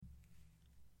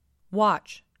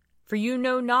Watch, for you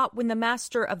know not when the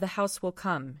master of the house will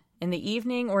come, in the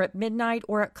evening, or at midnight,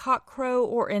 or at cock-crow,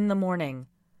 or in the morning,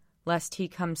 lest he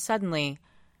come suddenly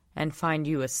and find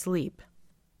you asleep.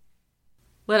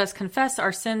 Let us confess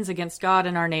our sins against God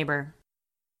and our neighbor.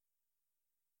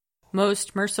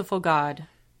 Most merciful God,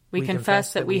 we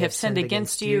confess that we have sinned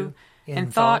against you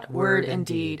in thought, word, and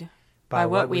deed, by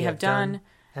what we have done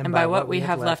and by what we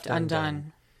have left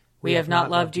undone. We have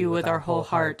not loved you with our whole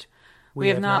heart. We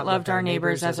have not loved our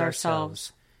neighbors as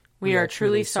ourselves. We are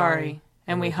truly sorry,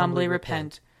 and we humbly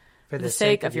repent. For the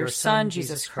sake of your Son,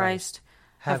 Jesus Christ,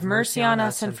 have mercy on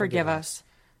us and forgive us,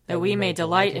 that we may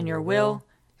delight in your will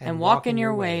and walk in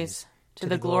your ways, to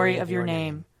the glory of your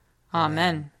name.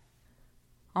 Amen.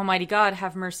 Almighty God,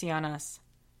 have mercy on us.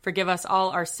 Forgive us all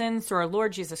our sins through our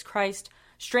Lord Jesus Christ.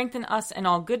 Strengthen us in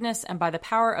all goodness, and by the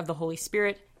power of the Holy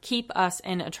Spirit, keep us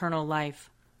in eternal life.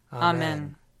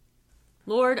 Amen.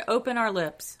 Lord, open our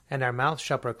lips, and our mouth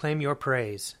shall proclaim your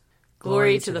praise.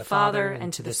 Glory to the Father,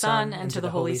 and to the Son, and to the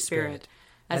Holy Spirit,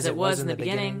 as it was in the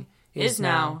beginning, is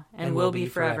now, and will be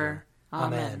forever.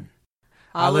 Amen.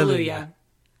 Alleluia.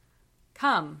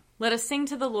 Come, let us sing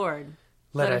to the Lord.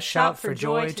 Let us shout for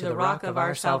joy to the rock of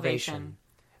our salvation.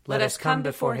 Let us come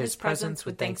before his presence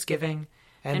with thanksgiving,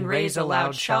 and raise a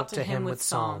loud shout to him with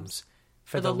psalms.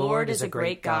 For the Lord is a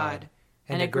great God,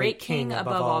 and a great King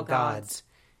above all gods.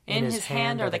 In his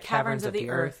hand are the caverns of the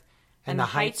earth, and the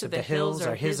heights of the hills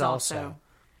are his also.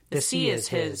 The sea is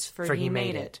his, for he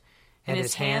made it, and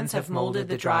his hands have molded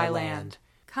the dry land.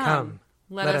 Come,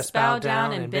 let us bow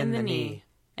down and bend the knee,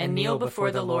 and kneel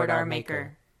before the Lord our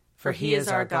Maker. For he is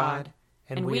our God,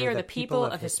 and we are the people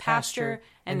of his pasture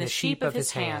and the sheep of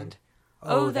his hand.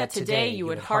 Oh, that today you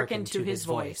would hearken to his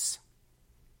voice.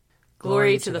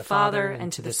 Glory to the Father,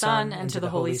 and to the Son, and to the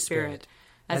Holy Spirit,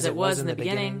 as it was in the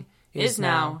beginning, is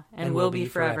now, and will be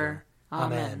forever.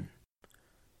 Amen.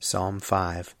 Psalm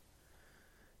 5.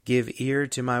 Give ear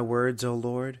to my words, O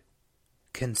Lord.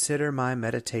 Consider my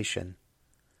meditation.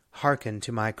 Hearken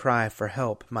to my cry for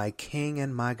help, my King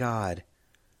and my God.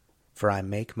 For I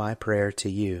make my prayer to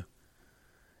you.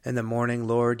 In the morning,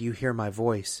 Lord, you hear my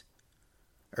voice.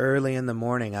 Early in the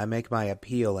morning I make my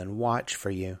appeal and watch for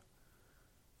you.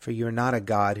 For you are not a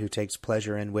God who takes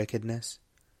pleasure in wickedness,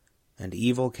 and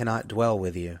evil cannot dwell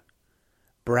with you.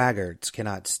 Braggarts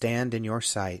cannot stand in your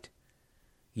sight.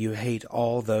 You hate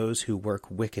all those who work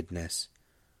wickedness.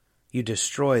 You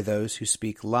destroy those who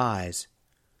speak lies.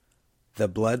 The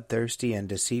bloodthirsty and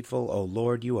deceitful, O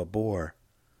Lord, you abhor.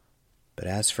 But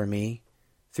as for me,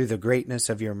 through the greatness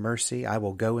of your mercy, I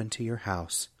will go into your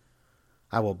house.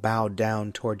 I will bow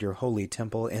down toward your holy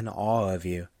temple in awe of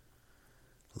you.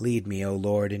 Lead me, O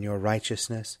Lord, in your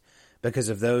righteousness, because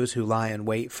of those who lie in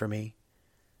wait for me.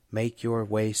 Make your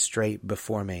way straight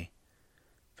before me.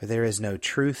 For there is no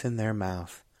truth in their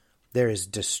mouth. There is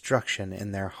destruction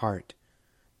in their heart.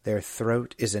 Their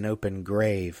throat is an open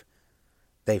grave.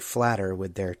 They flatter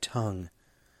with their tongue.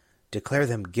 Declare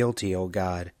them guilty, O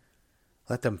God.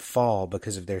 Let them fall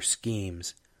because of their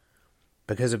schemes.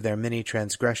 Because of their many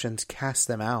transgressions, cast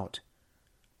them out,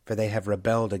 for they have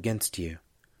rebelled against you.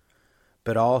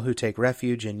 But all who take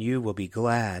refuge in you will be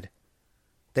glad.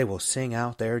 They will sing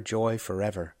out their joy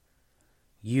forever.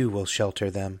 You will shelter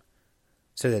them,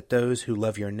 so that those who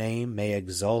love your name may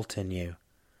exult in you.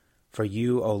 For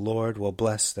you, O Lord, will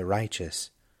bless the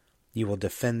righteous. You will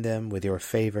defend them with your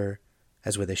favor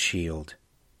as with a shield.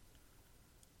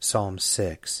 Psalm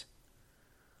 6.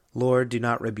 Lord, do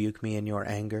not rebuke me in your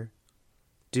anger.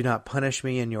 Do not punish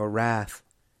me in your wrath.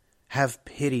 Have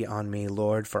pity on me,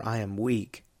 Lord, for I am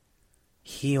weak.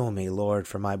 Heal me, Lord,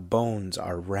 for my bones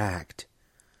are racked.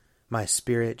 My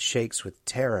spirit shakes with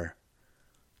terror.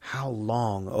 How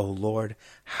long, O Lord,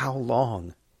 how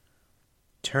long?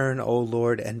 Turn, O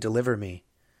Lord, and deliver me.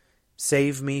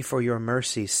 Save me for your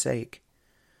mercy's sake.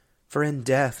 For in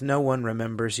death no one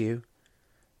remembers you,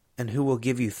 and who will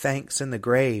give you thanks in the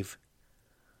grave?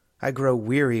 I grow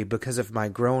weary because of my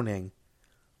groaning.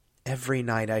 Every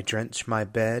night I drench my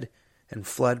bed and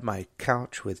flood my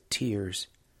couch with tears.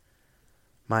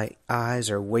 My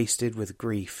eyes are wasted with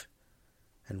grief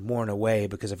and worn away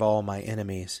because of all my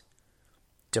enemies.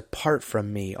 Depart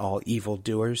from me, all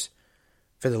evildoers,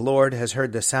 for the Lord has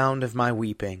heard the sound of my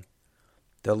weeping.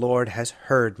 The Lord has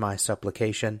heard my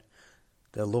supplication.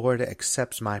 The Lord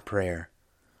accepts my prayer.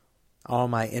 All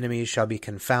my enemies shall be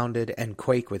confounded and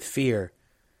quake with fear.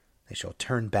 They shall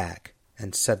turn back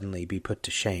and suddenly be put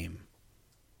to shame.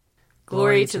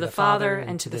 Glory to the Father,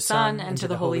 and to the Son, and to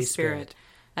the Holy Spirit,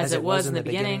 as it was in the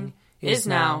beginning, is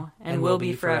now, and will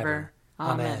be forever.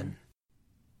 Amen.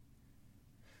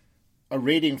 A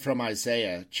reading from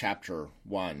Isaiah chapter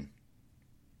 1.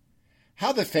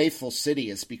 How the faithful city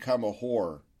has become a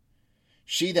whore.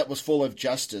 She that was full of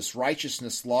justice,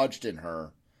 righteousness lodged in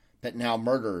her, but now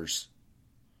murders.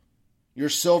 Your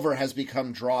silver has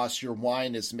become dross, your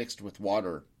wine is mixed with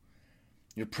water.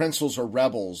 Your princes are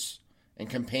rebels and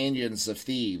companions of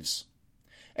thieves.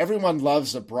 Everyone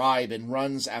loves a bribe and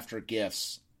runs after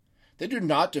gifts. They do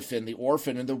not defend the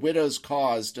orphan, and the widow's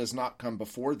cause does not come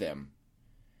before them.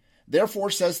 Therefore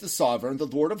says the Sovereign, the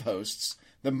Lord of hosts,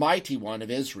 the Mighty One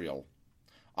of Israel,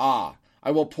 Ah,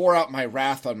 I will pour out my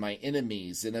wrath on my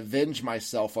enemies and avenge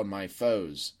myself on my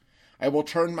foes. I will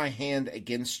turn my hand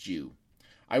against you.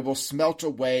 I will smelt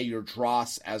away your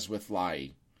dross as with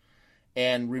lye,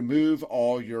 and remove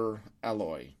all your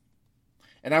alloy.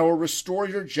 And I will restore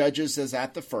your judges as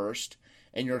at the first,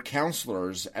 and your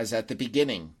counselors as at the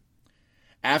beginning.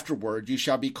 Afterward you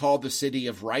shall be called the city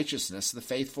of righteousness, the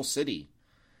faithful city.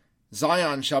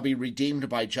 Zion shall be redeemed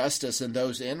by justice, and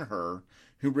those in her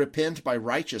who repent by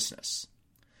righteousness.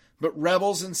 But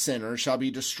rebels and sinners shall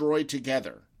be destroyed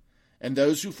together, and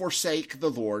those who forsake the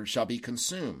Lord shall be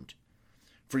consumed.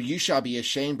 For you shall be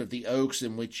ashamed of the oaks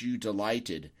in which you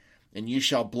delighted, and you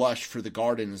shall blush for the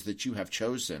gardens that you have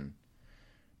chosen.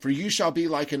 For you shall be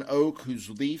like an oak whose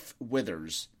leaf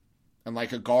withers, and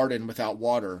like a garden without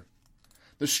water.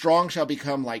 The strong shall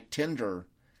become like tinder,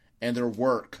 and their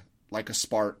work like a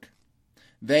spark.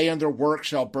 They and their work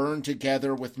shall burn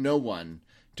together with no one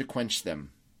to quench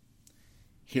them.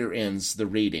 Here ends the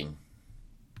reading.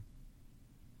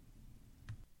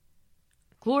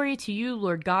 Glory to you,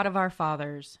 Lord God of our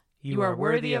fathers. You are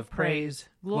worthy of praise.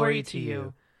 Glory to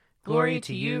you. Glory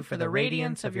to you for the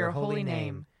radiance of your holy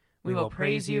name. We will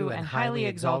praise you and highly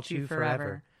exalt you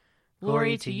forever.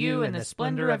 Glory to you in the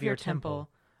splendor of your temple.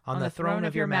 On the throne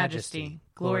of your majesty,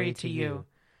 glory to you.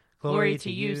 Glory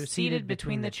to you, seated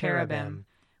between the cherubim.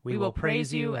 We will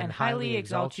praise you and highly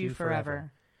exalt you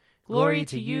forever. Glory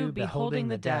to you, beholding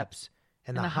the depths,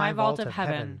 and the high vault of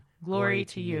heaven, glory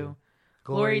to you.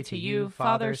 Glory to you,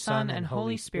 Father, Son, and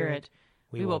Holy Spirit.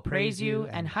 We will praise you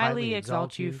and highly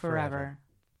exalt you forever.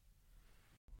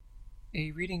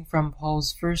 A reading from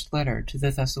Paul's first letter to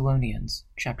the Thessalonians,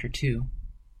 chapter 2.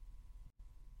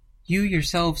 You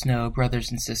yourselves know,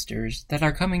 brothers and sisters, that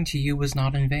our coming to you was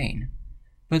not in vain.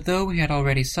 But though we had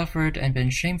already suffered and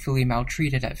been shamefully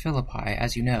maltreated at Philippi,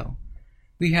 as you know,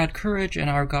 we had courage in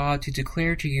our God to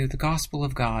declare to you the gospel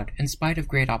of God in spite of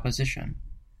great opposition.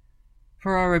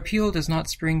 For our appeal does not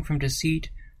spring from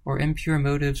deceit or impure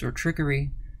motives or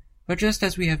trickery, but just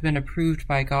as we have been approved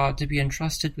by God to be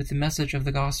entrusted with the message of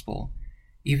the gospel,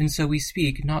 even so we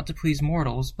speak not to please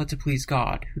mortals, but to please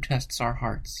God, who tests our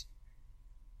hearts.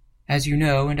 As you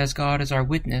know, and as God is our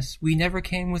witness, we never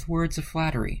came with words of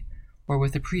flattery, or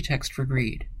with a pretext for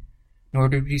greed, nor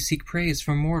did we seek praise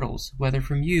from mortals, whether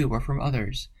from you or from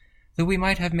others, though we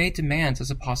might have made demands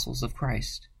as apostles of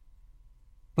Christ.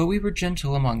 But we were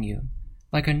gentle among you,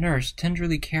 like a nurse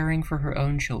tenderly caring for her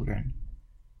own children.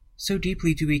 So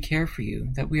deeply do we care for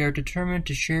you, that we are determined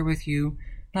to share with you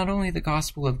not only the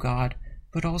gospel of God,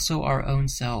 but also our own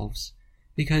selves,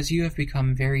 because you have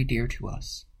become very dear to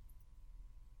us.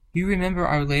 You remember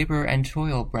our labor and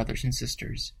toil, brothers and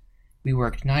sisters. We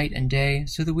worked night and day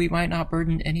so that we might not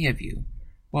burden any of you,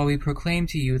 while we proclaim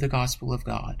to you the gospel of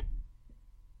God.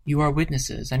 You are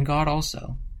witnesses, and God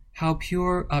also, how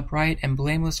pure, upright, and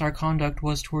blameless our conduct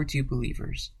was towards you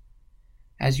believers.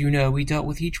 As you know, we dealt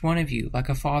with each one of you like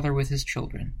a father with his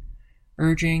children,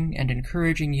 urging and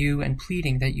encouraging you and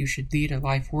pleading that you should lead a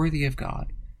life worthy of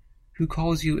God, who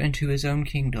calls you into his own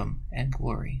kingdom and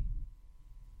glory.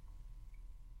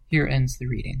 Here ends the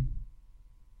reading.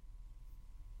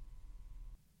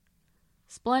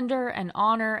 Splendor and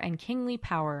honor and kingly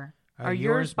power are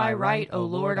yours by right, O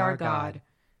Lord our God,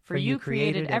 for you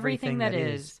created everything that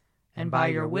is, and by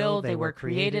your will they were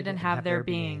created and have their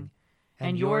being.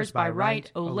 And yours by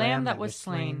right, O Lamb that was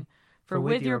slain, for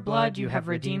with your blood you have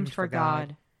redeemed for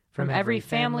God, from every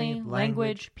family,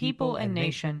 language, people, and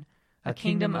nation, a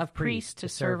kingdom of priests to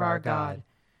serve our God.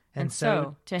 And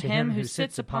so, to him who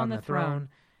sits upon the throne,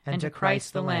 and to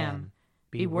Christ the Lamb,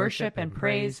 be worship and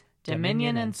praise,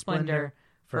 dominion and splendor,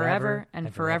 forever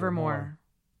and forevermore.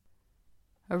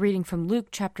 A reading from Luke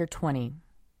chapter 20.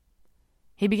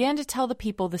 He began to tell the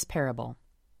people this parable.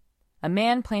 A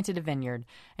man planted a vineyard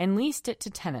and leased it to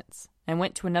tenants and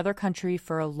went to another country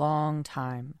for a long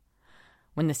time.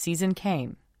 When the season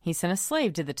came, he sent a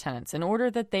slave to the tenants in order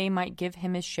that they might give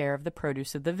him his share of the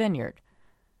produce of the vineyard.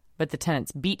 But the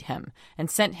tenants beat him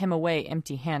and sent him away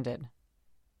empty-handed.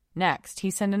 Next, he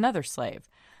sent another slave.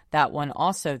 That one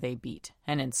also they beat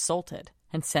and insulted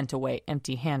and sent away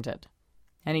empty-handed.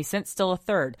 And he sent still a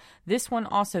third. This one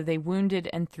also they wounded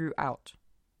and threw out.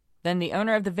 Then the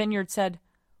owner of the vineyard said,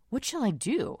 "What shall I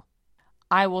do?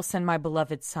 I will send my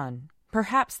beloved son.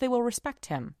 Perhaps they will respect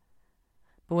him."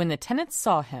 But when the tenants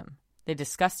saw him, they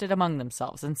discussed it among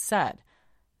themselves and said,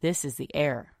 "This is the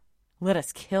heir. Let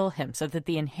us kill him so that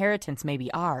the inheritance may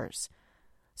be ours."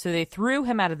 So they threw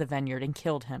him out of the vineyard and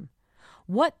killed him.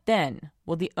 What then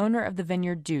will the owner of the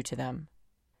vineyard do to them?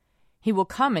 He will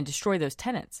come and destroy those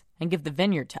tenants and give the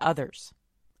vineyard to others.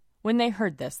 When they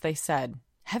heard this, they said,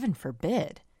 "Heaven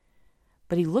forbid."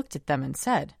 But he looked at them and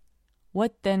said,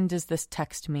 "What then does this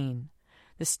text mean?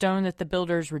 The stone that the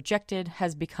builders rejected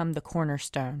has become the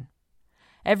cornerstone.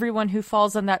 Everyone who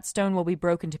falls on that stone will be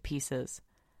broken to pieces,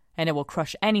 and it will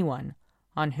crush anyone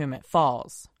on whom it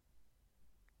falls."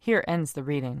 Here ends the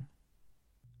reading.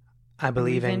 I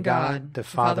believe in God, the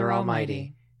Father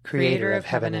Almighty, creator of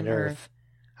heaven and earth.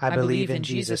 I believe in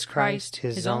Jesus Christ,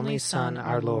 his only Son,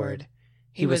 our Lord.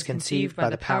 He was conceived by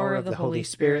the power of the Holy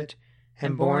Spirit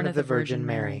and born of the Virgin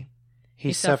Mary.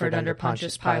 He suffered under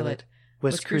Pontius Pilate,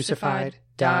 was crucified,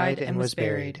 died, and was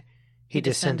buried. He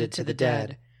descended to the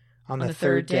dead. On the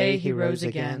third day he rose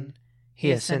again.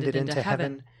 He ascended into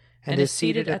heaven and is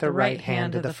seated at the right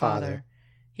hand of the Father.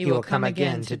 He will come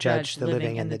again to judge the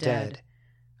living and the dead.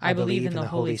 I believe in the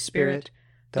Holy Spirit,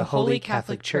 the Holy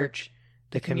Catholic Church,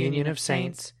 the communion of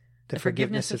saints, the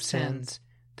forgiveness of sins,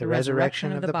 the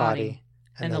resurrection of the body,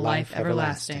 and the life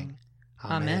everlasting.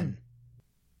 Amen.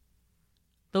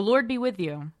 The Lord be with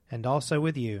you. And also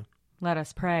with you. Let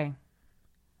us pray.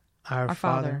 Our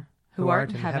Father, who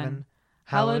art in heaven,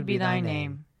 hallowed be thy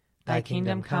name. Thy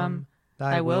kingdom come,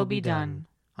 thy will be done,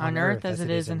 on earth as it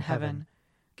is in heaven.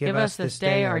 Give us this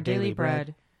day our daily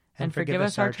bread, and forgive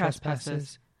us our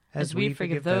trespasses, as we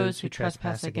forgive those who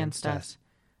trespass against us.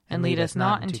 And lead us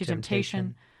not into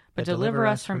temptation, but deliver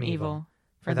us from evil.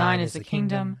 For thine is the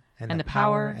kingdom, and the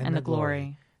power, and the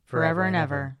glory, forever and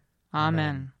ever.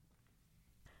 Amen.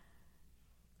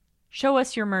 Show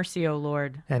us your mercy, O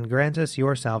Lord. And grant us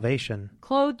your salvation.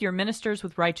 Clothe your ministers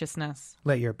with righteousness.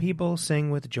 Let your people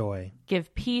sing with joy.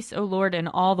 Give peace, O Lord, in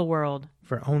all the world.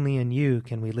 For only in you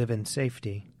can we live in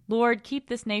safety. Lord, keep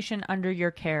this nation under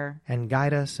your care. And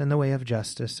guide us in the way of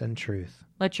justice and truth.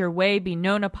 Let your way be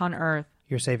known upon earth.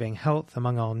 Your saving health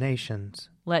among all nations.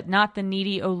 Let not the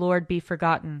needy, O Lord, be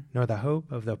forgotten. Nor the hope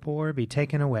of the poor be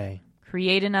taken away.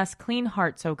 Create in us clean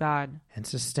hearts, O God. And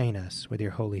sustain us with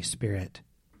your Holy Spirit.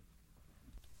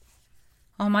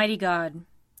 Almighty God,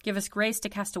 give us grace to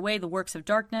cast away the works of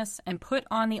darkness and put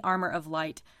on the armor of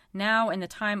light, now in the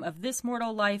time of this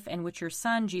mortal life in which your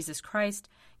Son, Jesus Christ,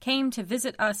 came to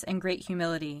visit us in great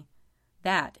humility,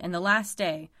 that in the last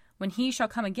day, when he shall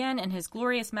come again in his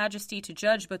glorious majesty to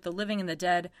judge both the living and the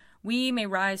dead, we may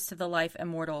rise to the life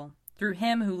immortal, through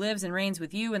him who lives and reigns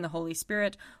with you in the Holy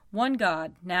Spirit, one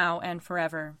God, now and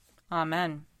forever.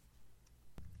 Amen.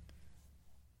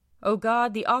 O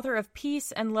God, the author of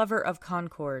peace and lover of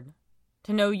concord,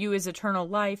 to know you is eternal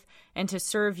life, and to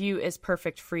serve you is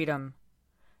perfect freedom.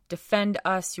 Defend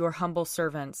us, your humble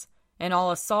servants, in all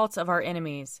assaults of our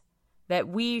enemies, that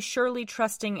we, surely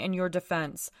trusting in your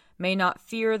defense, may not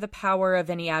fear the power of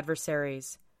any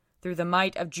adversaries, through the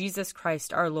might of Jesus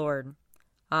Christ our Lord.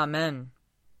 Amen.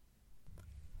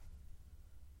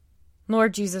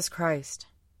 Lord Jesus Christ,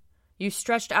 you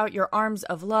stretched out your arms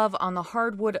of love on the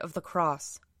hard wood of the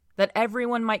cross, that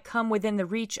everyone might come within the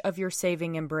reach of your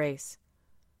saving embrace.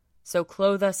 So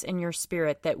clothe us in your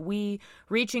Spirit, that we,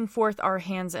 reaching forth our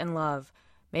hands in love,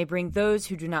 may bring those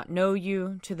who do not know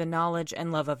you to the knowledge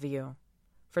and love of you.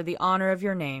 For the honor of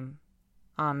your name.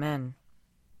 Amen.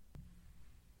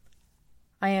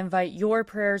 I invite your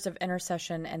prayers of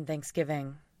intercession and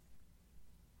thanksgiving.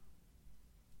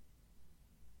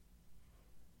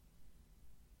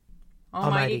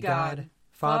 Almighty God,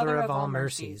 Father of all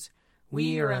mercies, we,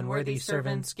 your unworthy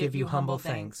servants, give you humble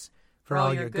thanks for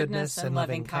all your goodness and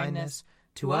loving kindness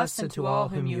to us and to all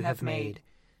whom you have made.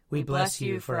 We bless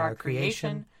you for our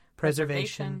creation,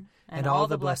 preservation, and all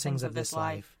the blessings of this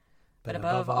life, but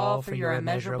above all for your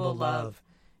immeasurable love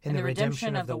in the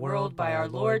redemption of the world by our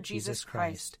Lord Jesus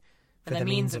Christ, for the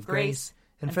means of grace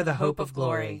and for the hope of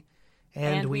glory.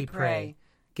 And we pray,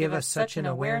 give us such an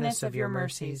awareness of your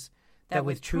mercies that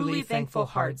with truly thankful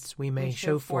hearts we may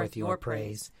show forth your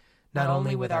praise, not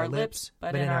only with our lips,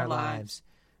 but in our lives,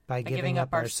 by giving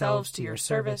up ourselves to your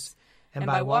service, and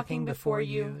by walking before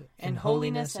you in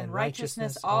holiness and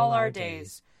righteousness all our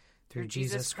days, through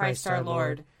Jesus Christ our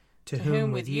Lord, to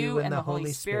whom with you and the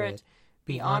Holy Spirit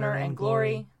be honor and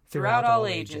glory throughout all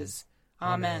ages.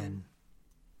 Amen.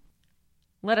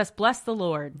 Let us bless the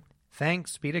Lord.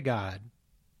 Thanks be to God.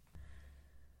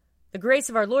 The grace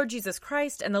of our Lord Jesus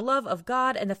Christ, and the love of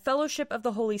God, and the fellowship of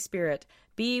the Holy Spirit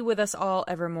be with us all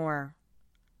evermore.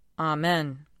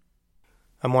 Amen.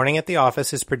 A Morning at the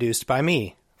Office is produced by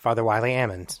me, Father Wiley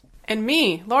Ammons. And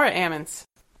me, Laura Ammons.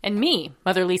 And me,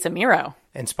 Mother Lisa Meirow.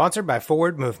 And sponsored by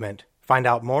Forward Movement. Find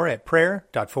out more at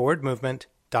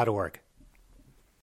prayer.forwardmovement.org.